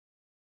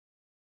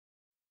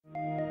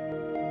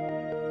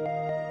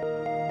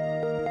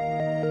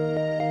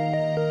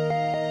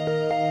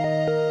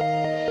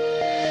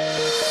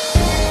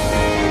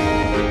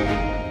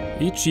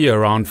Each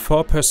year around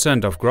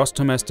 4% of gross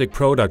domestic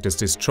product is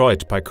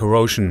destroyed by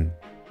corrosion.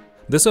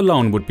 This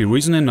alone would be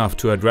reason enough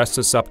to address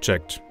the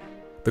subject.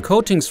 The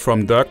coatings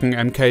from Dörken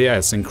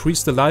MKS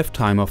increase the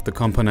lifetime of the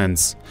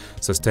components,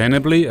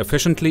 sustainably,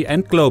 efficiently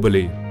and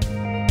globally.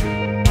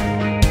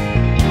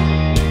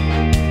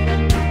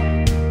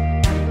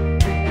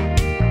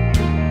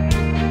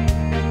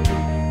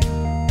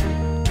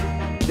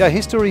 Yeah,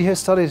 history has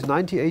started in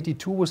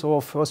 1982 with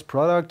our first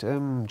product.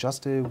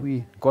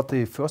 We got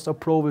the first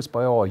approvals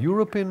by our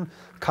European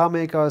car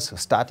makers,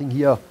 starting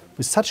here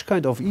with such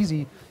kind of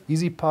easy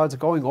parts,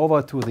 going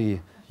over to the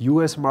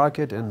US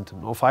market, and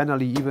now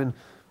finally even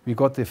we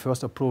got the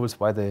first approvals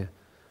by the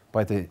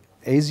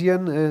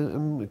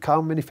Asian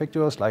car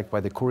manufacturers, like by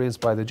the Koreans,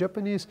 by the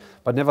Japanese.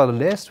 But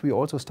nevertheless, we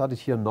also started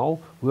here now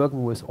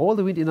working with all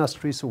the wind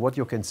industry. So what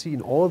you can see in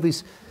all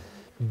these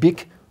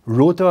big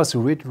rotors,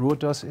 red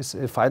rotors, is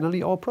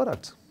finally our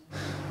product.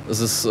 It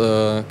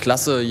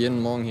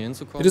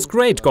is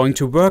great going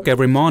to work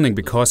every morning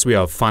because we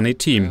are a funny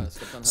team.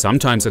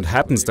 Sometimes it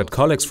happens that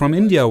colleagues from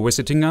India are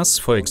visiting us,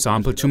 for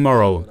example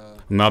tomorrow.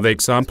 Another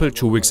example,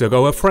 2 weeks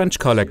ago a French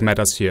colleague met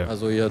us here.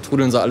 Also hier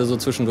trudeln sie alle so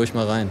zwischendurch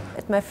mal rein.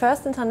 At my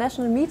first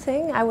international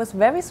meeting, I was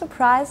very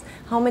surprised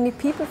how many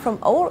people from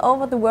all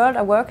over the world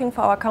are working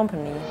for our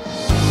company.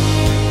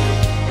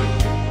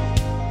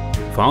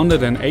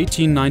 Founded in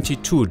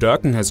 1892,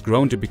 Dörken has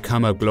grown to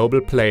become a global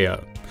player.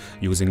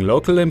 Using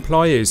local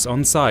employees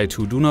on site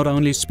who do not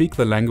only speak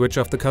the language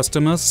of the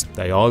customers,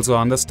 they also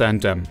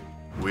understand them.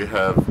 We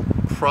have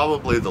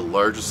probably the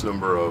largest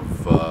number of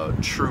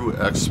true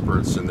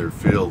experts in their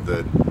field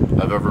that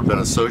I've ever been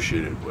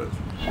associated with.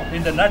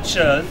 In the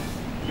nutshell,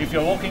 if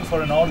you're working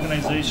for an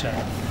organization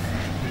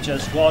which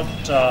has got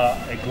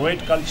a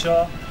great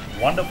culture,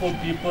 wonderful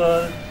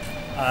people,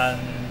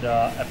 and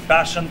a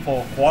passion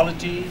for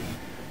quality.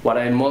 What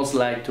I most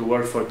like to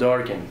work for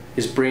Dörken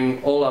is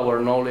bring all our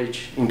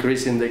knowledge,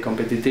 increasing the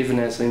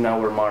competitiveness in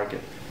our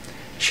market,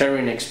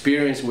 sharing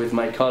experience with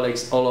my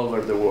colleagues all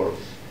over the world.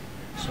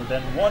 So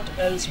then what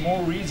else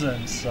more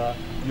reasons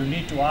you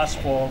need to ask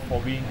for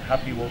being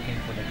happy working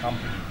for the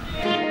company?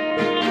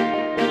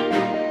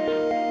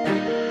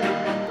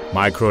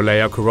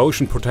 Micro-layer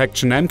corrosion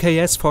protection,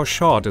 MKS for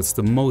short, is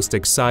the most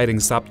exciting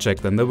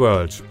subject in the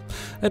world.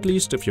 At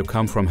least if you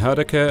come from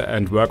Herdecke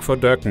and work for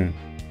Dörken.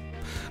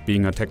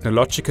 Being a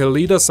technological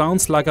leader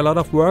sounds like a lot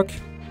of work,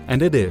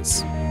 and it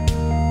is.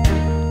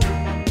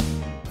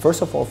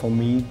 First of all, for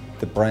me,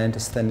 the brand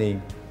is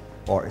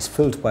is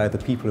filled by the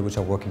people which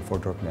are working for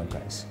Dörken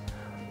MKS.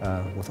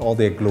 With all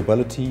their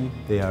globality,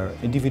 their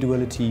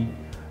individuality,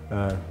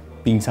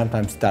 being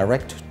sometimes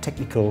direct,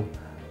 technical,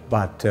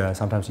 but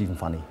sometimes even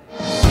funny.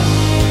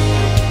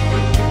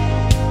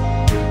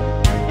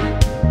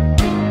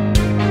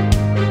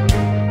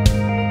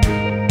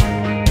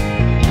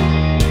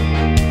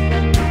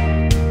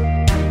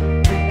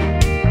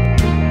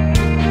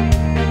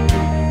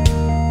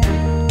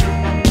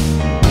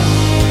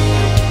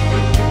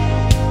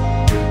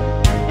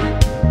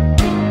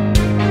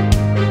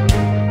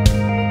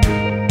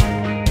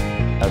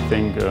 I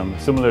think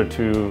similar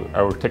to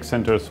our tech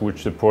centers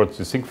which support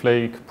the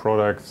zincflake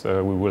products,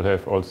 we will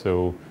have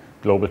also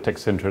global tech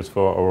centers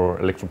for our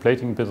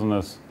electroplating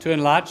business. To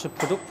enlarge the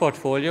product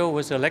portfolio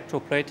with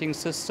electroplating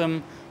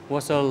system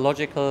was a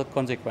logical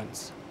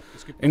consequence.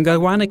 In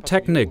galvanic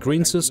technique,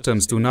 green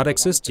systems do not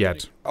exist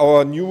yet.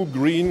 Our new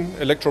green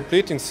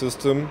electroplating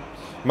system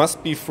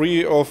must be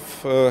free of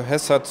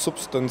hazard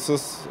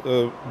substances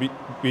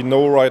we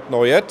know right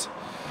now yet,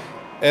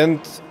 and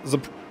the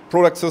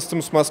product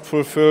systems must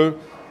fulfill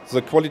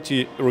the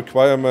quality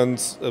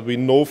requirements we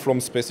know from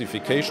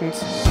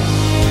specifications.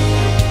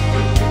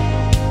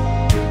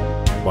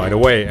 By the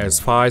way, as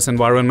far as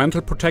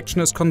environmental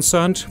protection is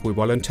concerned, we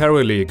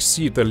voluntarily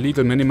exceed the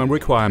legal minimum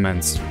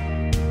requirements.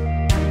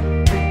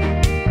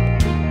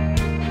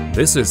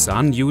 This is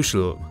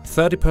unusual.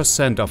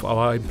 30% of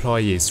our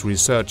employees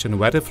research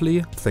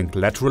innovatively, think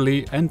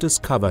laterally and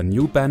discover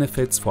new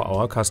benefits for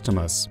our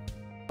customers.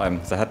 I'm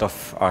the head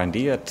of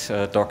R&D at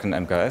Dörken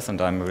MKS,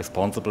 and I'm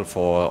responsible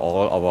for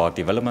all our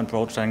development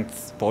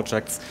projects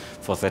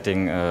for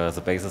setting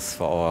the basis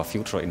for our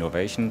future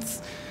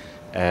innovations.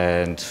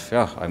 And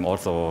yeah, I'm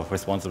also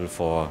responsible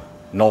for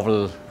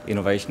novel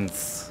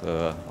innovations,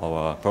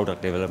 our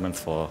product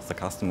developments for the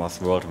customers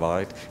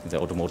worldwide in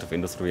the automotive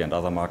industry and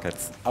other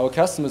markets. Our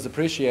customers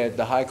appreciate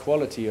the high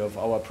quality of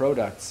our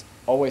products,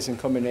 always in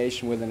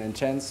combination with an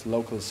intense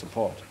local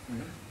support.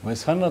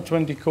 With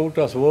 120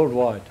 quotas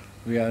worldwide,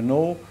 we are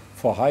known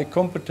for high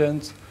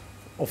competence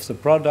of the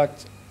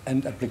product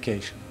and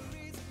application.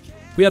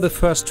 We are the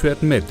first to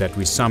admit that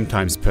we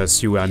sometimes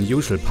pursue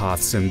unusual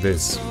paths in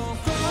this.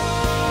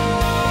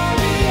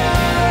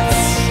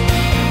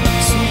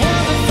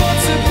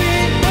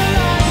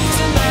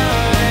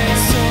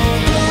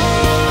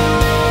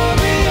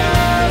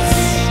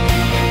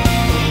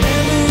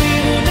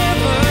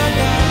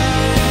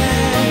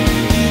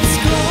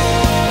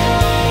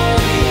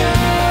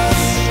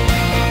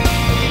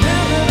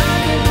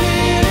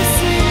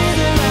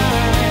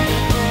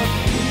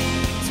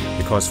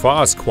 Because for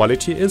us,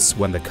 quality is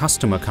when the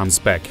customer comes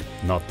back,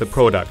 not the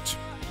product.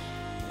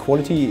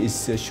 Quality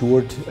is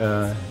assured,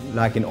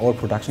 like in all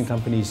production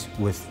companies,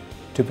 with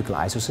typical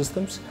ISO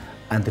systems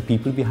and the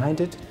people behind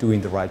it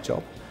doing the right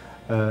job.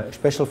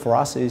 Special for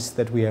us is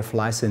that we have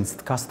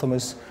licensed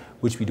customers,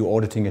 which we do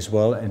auditing as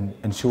well, and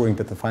ensuring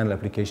that the final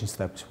application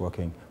step is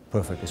working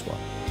perfect as well.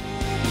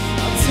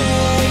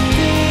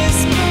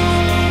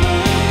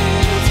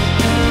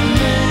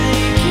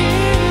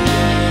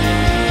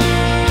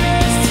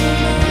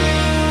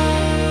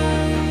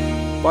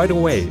 By the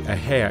way, a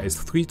hair is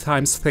 3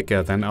 times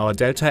thicker than our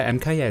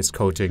DELTA-MKS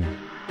coating.